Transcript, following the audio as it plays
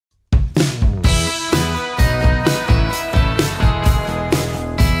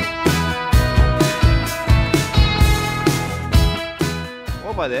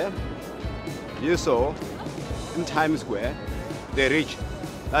over there, you saw in Times Square the reach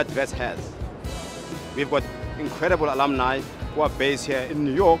that Wits has. We've got incredible alumni who are based here in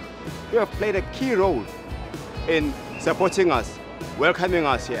New York, who have played a key role in supporting us, welcoming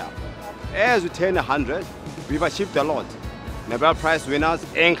us here. As we turn 100, we've achieved a lot. Nobel Prize winners,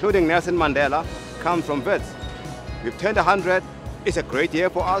 including Nelson Mandela, come from Wits. We've turned 100. It's a great year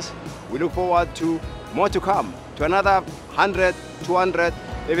for us. We look forward to more to come, to another 100, 200,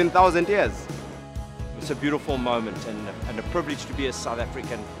 even 1,000 years. It's a beautiful moment and a privilege to be a South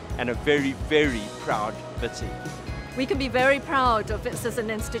African and a very, very proud Witsie. We can be very proud of Wits as an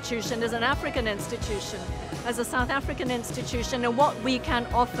institution, as an African institution, as a South African institution, and what we can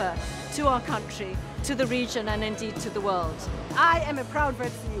offer to our country, to the region, and indeed to the world. I am a proud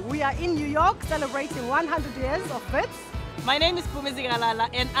Witsie. We are in New York celebrating 100 years of Wits. My name is Galala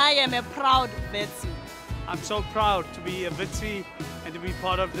and I am a proud Witsie. I'm so proud to be a Witsie and to be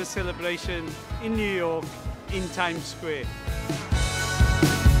part of this celebration in New York, in Times Square.